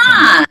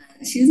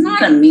 She's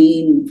not a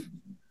mean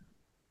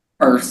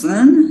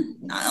person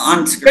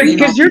on screen.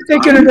 Because you're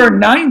thinking of her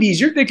 90s.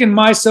 You're thinking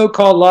My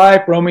So-Called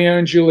Life, Romeo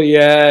and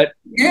Juliet.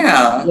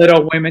 Yeah.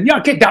 Little Women. Yeah,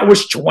 okay, that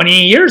was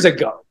 20 years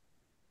ago.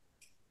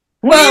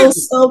 Well,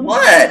 so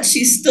what?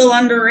 She's still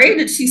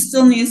underrated. She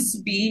still needs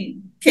to be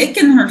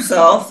kicking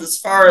herself as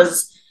far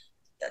as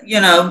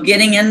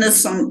getting into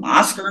some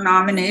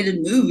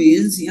Oscar-nominated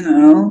movies,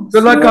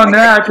 Good luck on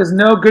that, because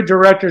no good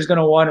director is going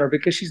to want her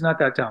because she's not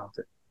that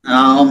talented.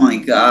 Oh, my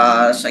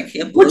gosh. I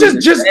can't believe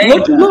it. Just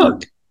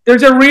look.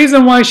 There's a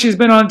reason why she's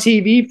been on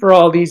TV for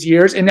all these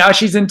years, and now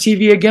she's in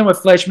TV again with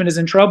Fleshman is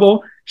in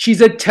Trouble. She's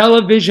a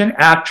television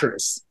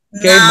actress.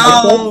 Okay?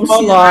 No,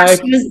 she was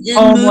in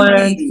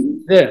Homeland,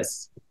 movies.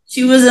 This.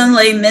 She was in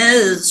Les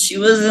Mis. She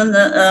was in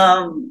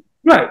the...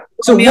 Right.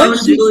 So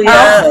once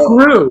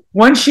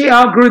she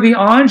outgrew the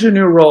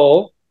ingenue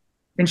role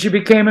and she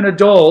became an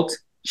adult,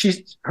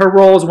 her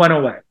roles went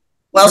away.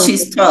 Well,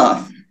 she's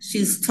tough.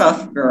 She's a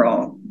tough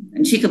girl,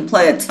 and she could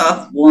play a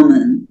tough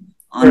woman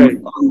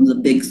on the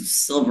big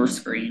silver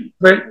screen.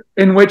 But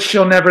in which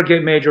she'll never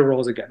get major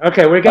roles again.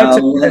 Okay,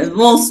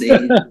 we'll see.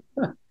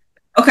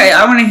 Okay,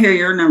 I want to hear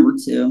your number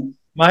 2.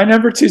 My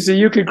number 2, so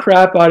you can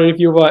crap on it if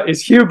you want,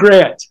 is Hugh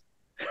Grant.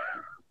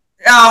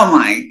 Oh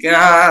my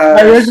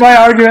God! Here's my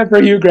argument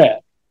for Hugh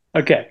Grant.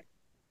 Okay,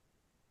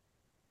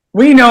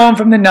 we know him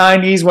from the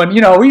 '90s when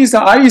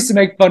I used to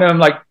make fun of him.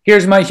 Like,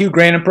 here's my Hugh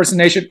Grant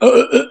impersonation.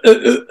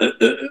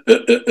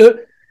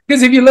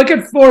 Because if you look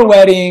at 4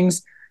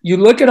 Weddings, you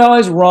look at all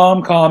his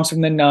rom-coms from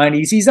the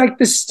 '90s. He's like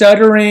the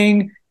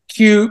stuttering,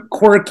 cute,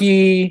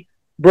 quirky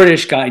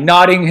British guy.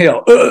 Notting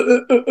Hill.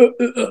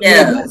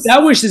 Yes.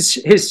 That was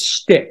his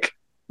shtick,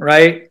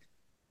 right?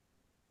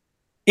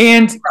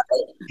 And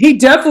he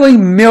definitely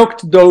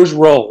milked those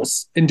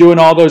roles in doing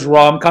all those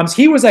rom-coms.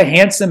 He was a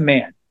handsome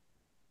man.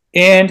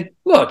 And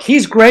look,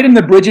 he's great in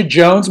the Bridget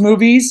Jones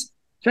movies,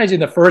 especially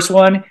the first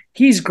one.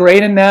 He's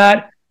great in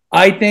that.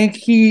 I think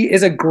he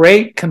is a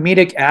great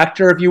comedic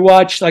actor. If you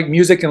watch like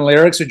Music and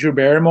Lyrics with Drew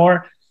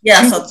Barrymore,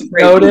 yes, that's a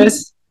great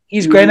notice.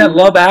 He's great in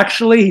Love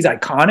Actually. He's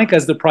iconic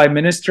as the Prime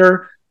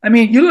Minister. I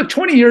mean, you look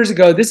 20 years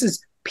ago, this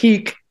is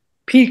peak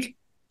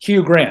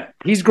Hugh Grant.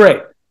 He's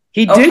great.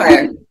 He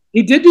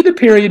did do the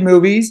period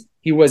movies.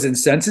 He was in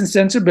Sense and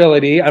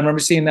Sensibility. I remember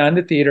seeing that in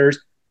the theaters.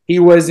 He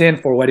was in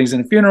 4 Weddings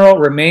and a Funeral,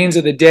 Remains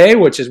of the Day,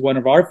 which is one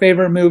of our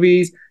favorite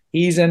movies.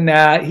 He's in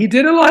that. He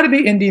did a lot of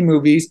the indie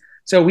movies.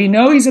 So we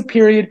know he's a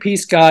period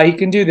piece guy. He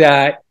can do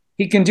that.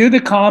 He can do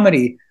the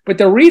comedy. But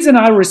the reason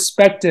I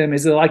respect him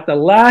is that like the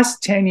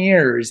last 10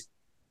 years,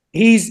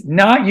 he's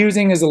not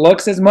using his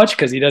looks as much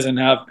because he doesn't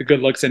have the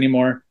good looks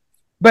anymore.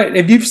 But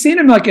if you've seen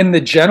him like in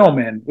The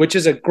Gentleman, which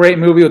is a great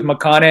movie with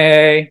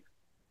McConaughey,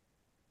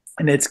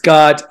 and it's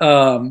got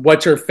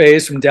what's her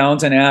face from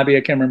Downton Abbey,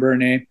 I can't remember her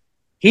name.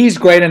 He's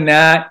great in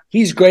that.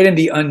 He's great in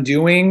The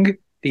Undoing,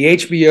 the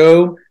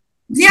HBO.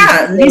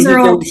 Yeah, these are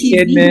all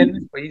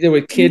Kidman. What he did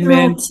with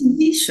Kidman.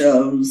 TV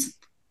shows.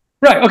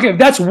 Right. Okay,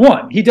 that's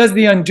one. He does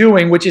The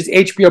Undoing, which is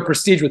HBO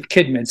Prestige with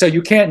Kidman. So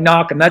you can't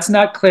knock him. That's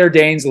not Claire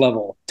Danes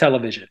level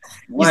television.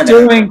 He's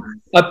doing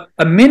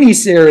a mini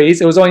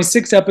series. It was only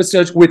 6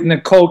 episodes with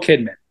Nicole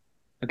Kidman.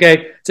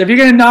 Okay, so if you're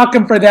going to knock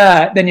him for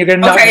that, then you're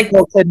going to knock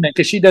Nicole Kidman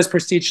because she does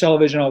Prestige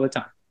television all the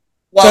time.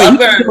 Well, so I'm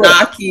going to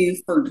knock you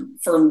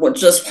for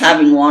just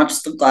having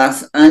watched The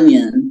Glass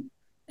Onion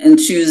and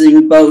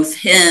choosing both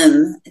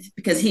him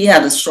because he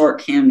had a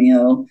short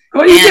cameo.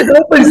 Well, he just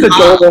opens the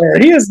door.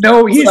 He has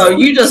no. So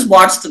you just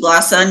watched The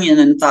Glass Onion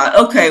and thought,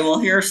 okay, well,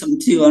 here are some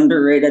 2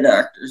 underrated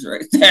actors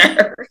right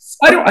there.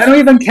 I don't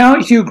even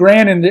count Hugh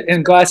Grant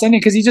in Glass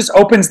Onion because he just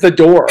opens the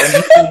door.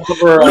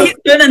 Well, he's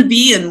going to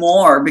be in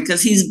more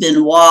because he's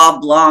Benoit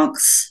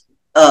Blanc's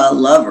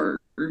lover.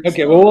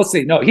 Okay, well, we'll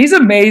see. No, he's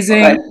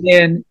amazing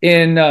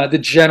in The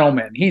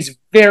Gentleman. He's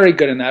very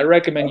good in that. I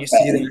recommend you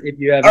see that if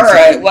you haven't. All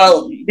right,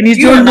 well, and he's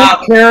doing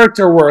more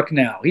character work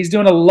now. He's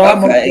doing a lot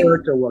more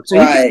character work, so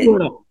he can do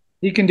it all.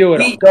 He can do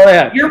it all. Go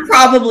ahead. You're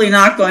probably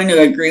not going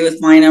to agree with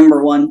my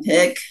number 1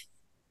 pick,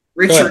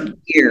 Richard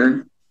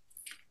Gere,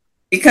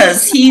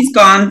 because he's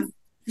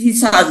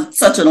had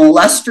such an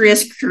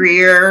illustrious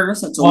career,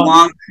 such a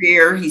long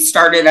career. He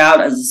started out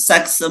as a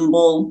sex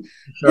symbol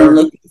and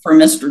looking for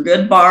Mr.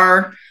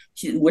 Goodbar,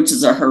 which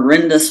is a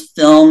horrendous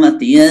film at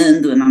the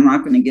end, and I'm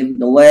not going to give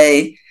it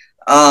away.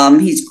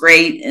 He's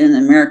great in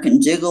American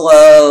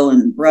Gigolo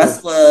and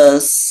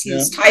Breathless.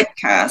 He's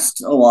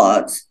typecast a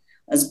lot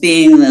as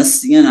being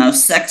this,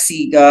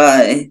 sexy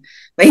guy.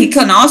 But he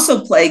can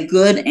also play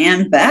good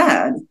and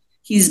bad.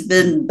 He's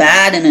been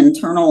bad in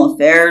Internal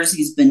Affairs.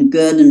 He's been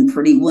good in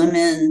Pretty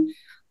Women,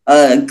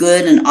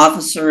 good in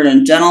Officer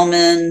and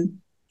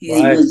Gentleman. He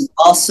was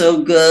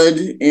also good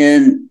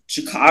in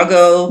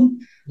Chicago.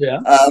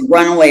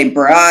 Runaway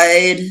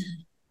Bride,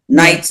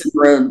 Nights in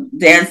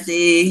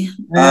Rodanthe,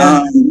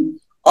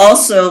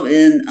 also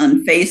in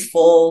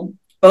Unfaithful,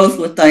 both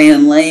with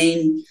Diane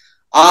Lane.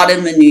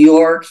 Autumn in New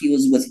York, he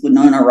was with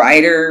Winona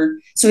Ryder.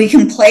 So he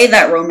can play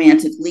that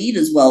romantic lead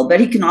as well, but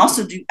he can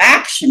also do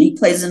action. He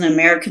plays an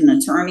American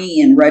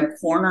attorney in Red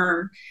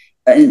Corner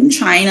in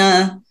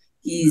China.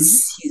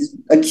 He's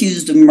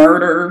accused of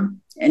murder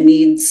and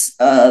needs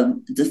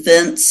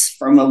defense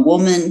from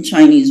a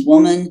Chinese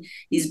woman.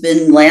 He's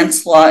been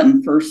Lancelot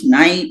in First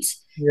Night.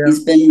 Yeah.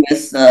 He's been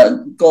with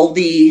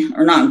Goldie,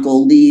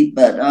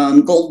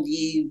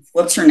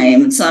 what's her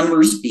name?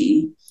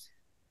 Summersby.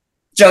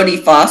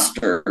 Jodie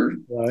Foster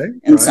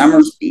in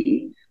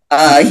Summersby.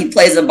 He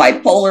plays a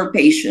bipolar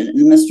patient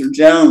in Mr.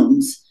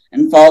 Jones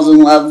and falls in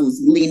love with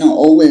Lena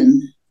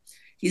Olin.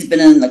 He's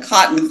been in The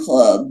Cotton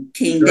Club,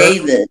 King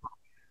David,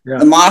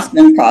 The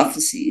Mothman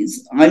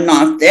Prophecies, I'm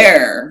Not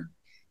There,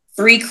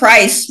 Three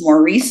Christs.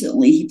 More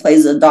recently, he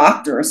plays a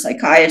doctor, a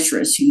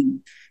psychiatrist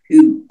who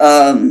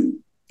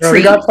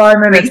we got 5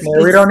 minutes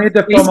more. We don't need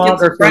the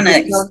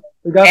filmography.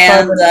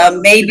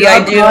 Maybe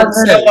I Do, and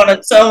so on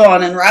and so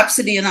on, and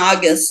Rhapsody in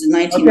August in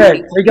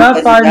 1990. Okay, we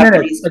got 5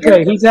 minutes.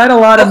 Okay, he's had a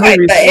lot of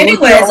movies. But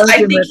anyways, I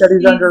think that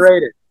he's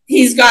underrated.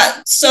 He's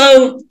got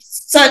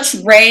such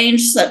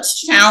range,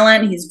 such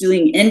talent. He's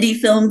doing indie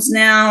films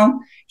now.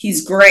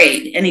 He's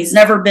great, and he's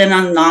never been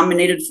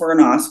nominated for an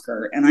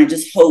Oscar. And I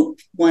just hope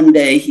one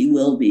day he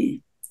will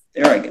be.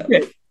 There I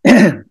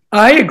go.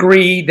 I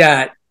agree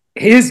that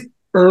his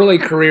early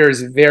career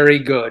is very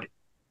good.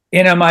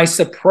 And am I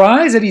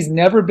surprised that he's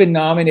never been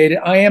nominated?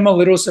 I am a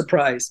little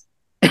surprised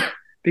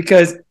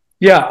because,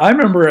 yeah, I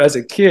remember as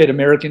a kid,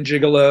 American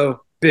Gigolo,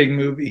 big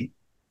movie.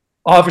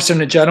 Officer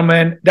and a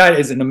Gentleman, that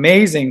is an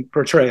amazing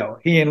portrayal.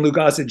 He and Lou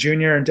Gossett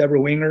Jr. and Deborah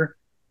Winger.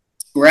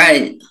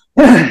 Right.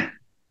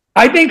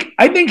 I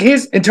think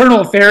his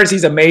Internal Affairs,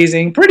 he's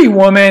amazing. Pretty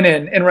Woman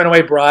and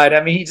Runaway Bride.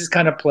 I mean, he just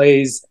kind of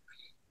plays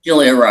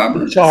Julia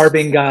Roberts,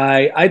 charming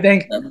guy. I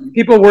think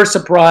people were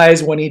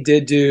surprised when he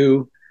did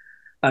do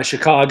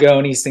Chicago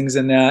and these things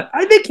in that.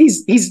 I think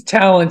he's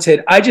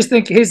talented. I just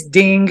think his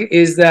ding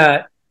is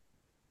that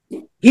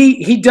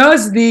he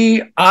does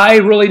the I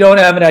really don't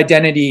have an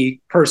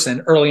identity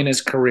person early in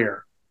his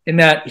career, in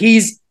that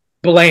he's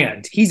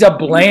bland. He's a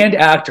bland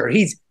actor.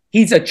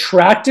 He's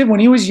attractive. When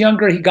he was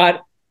younger,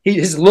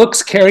 his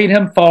looks carried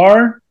him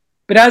far.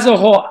 But as a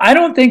whole, I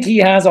don't think he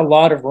has a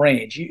lot of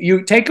range.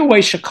 You take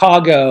away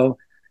Chicago,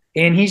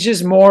 and he's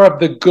just more of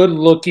the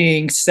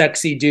good-looking,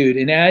 sexy dude.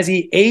 And as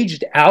he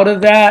aged out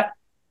of that,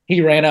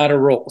 he ran out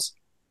of roles.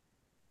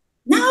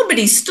 No, but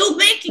he's still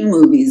making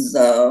movies,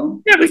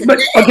 though. Yeah, but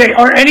okay,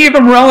 are any of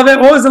them relevant?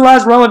 What was the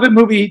last relevant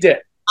movie he did?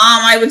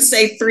 I would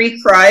say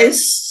Three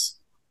Christ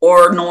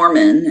or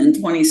Norman in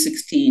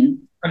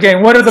 2016. Okay,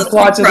 and what are the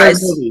plots of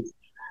those movies?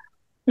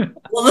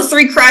 Well, the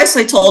Three Christ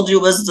I told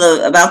you was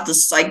about the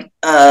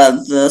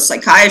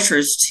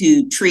psychiatrist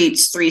who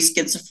treats three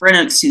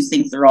schizophrenics who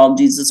think they're all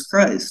Jesus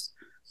Christ.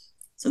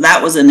 So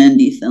that was an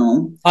indie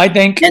film. I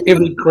think it would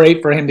be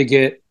great for him to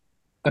get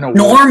an award.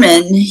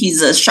 Norman,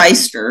 he's a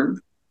shyster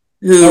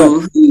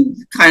who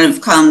kind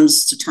of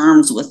comes to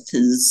terms with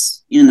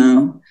his,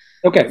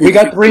 Okay, we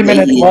got 3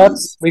 minutes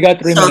left.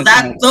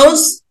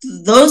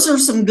 Those are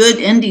some good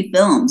indie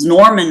films.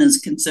 Norman is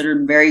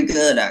considered very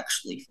good,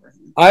 actually, for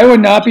him. I would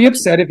not be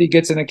upset if he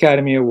gets an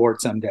Academy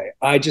Award someday.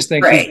 I just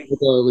think he's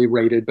particularly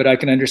rated, but I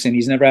can understand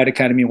he's never had an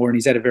Academy Award and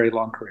he's had a very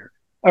long career.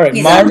 All right,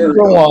 my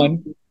number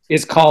one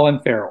is Colin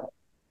Farrell.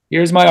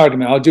 Here's my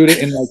argument. I'll do it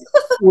in like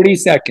 40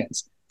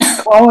 seconds.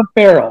 Colin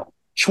Farrell,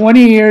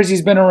 20 years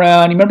he's been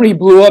around. You remember he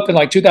blew up in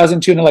like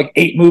 2002 into like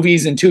 8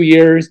 movies in 2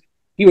 years.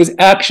 He was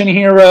action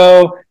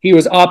hero. He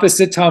was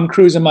opposite Tom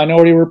Cruise in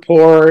Minority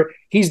Report.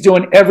 He's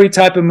doing every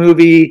type of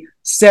movie,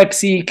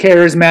 sexy,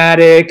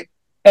 charismatic,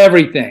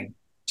 everything.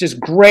 Just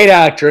great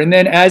actor. And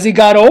then as he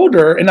got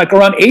older and like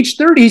around age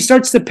 30, he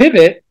starts to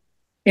pivot.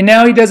 And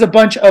now he does a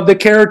bunch of the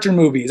character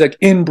movies like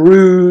In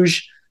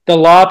Bruges, The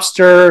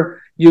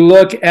Lobster. You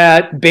look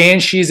at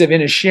Banshees of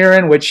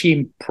Inisherin, which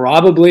he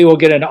probably will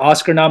get an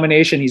Oscar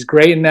nomination. He's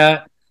great in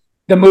that.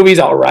 The movie's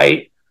all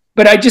right.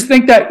 But I just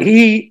think that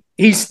he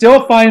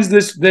still finds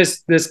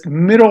this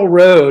middle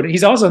road.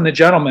 He's also in The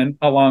Gentleman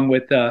along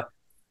with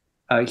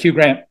Hugh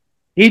Grant.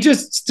 He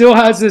just still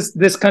has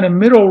this kind of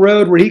middle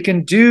road where he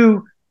can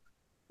do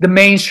the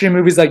mainstream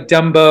movies like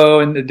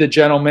Dumbo and The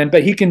Gentleman,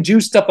 but he can do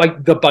stuff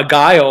like The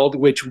Beguiled,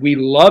 which we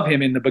love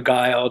him in The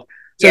Beguiled.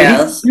 So he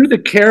can do the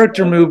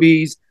character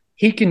movies.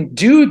 He can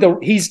do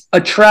he's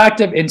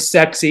attractive and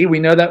sexy. We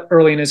know that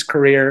early in his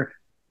career.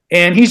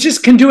 And he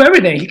just can do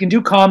everything. He can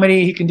do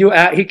comedy. He can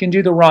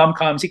do the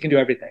rom-coms. He can do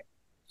everything.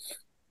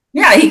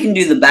 Yeah, he can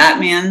do the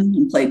Batman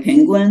and play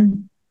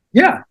Penguin.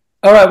 Yeah.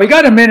 All right, we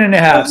got a minute and a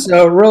half.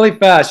 So really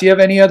fast. You have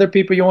any other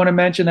people you want to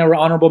mention that were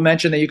honorable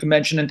mention that you can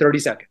mention in 30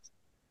 seconds?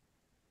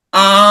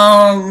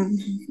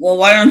 Well,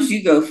 why don't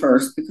you go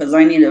first? Because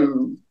I need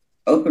to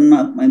open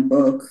up my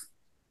book.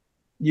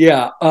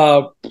 Yeah,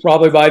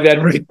 probably by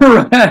then we're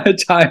running out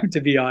of time, to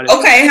be honest.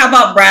 Okay, how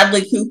about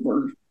Bradley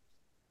Cooper?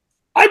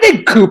 I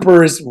think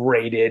Cooper is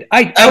rated.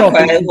 I don't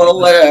think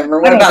whatever.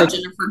 What about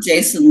Jennifer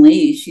Jason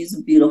Leigh? She's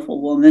a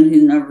beautiful woman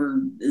who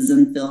never is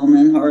in film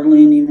and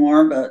hardly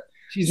anymore, but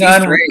she's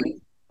not great.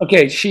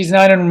 Okay, she's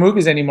not in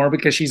movies anymore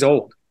because she's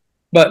old.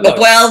 But look,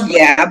 but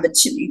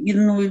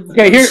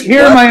okay,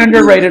 here are my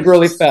underrated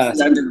really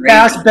fast.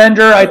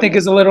 Fassbender, I think,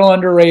 is a little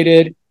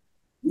underrated.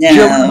 Yeah.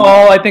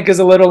 Gyllenhaal, I think, is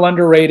a little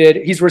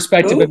underrated. He's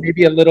respected, but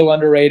maybe a little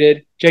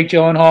underrated. Jake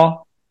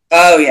Gyllenhaal.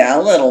 Oh, yeah,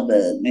 a little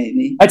bit,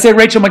 maybe. I'd say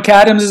Rachel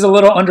McAdams is a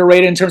little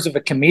underrated in terms of a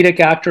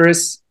comedic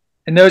actress.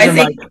 And those are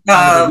think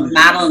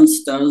Madeline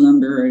Stowe's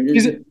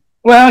underrated.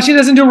 Well, she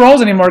doesn't do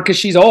roles anymore because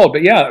she's old.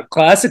 But yeah,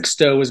 classic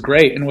Stowe was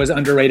great and was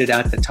underrated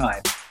at the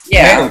time.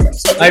 Yeah. Anyway,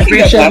 I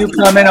appreciate you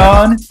coming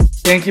on.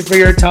 Thank you for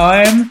your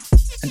time.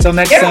 Until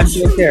next time,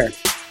 take care.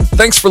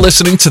 Thanks for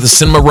listening to the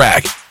Cinema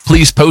Rag.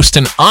 Please post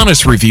an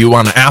honest review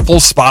on Apple,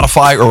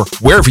 Spotify, or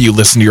wherever you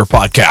listen to your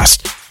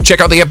podcast.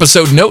 Check out the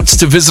episode notes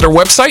to visit our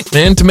website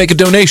and to make a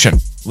donation.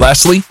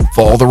 Lastly,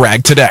 follow the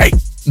Rag today.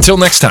 Until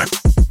next time.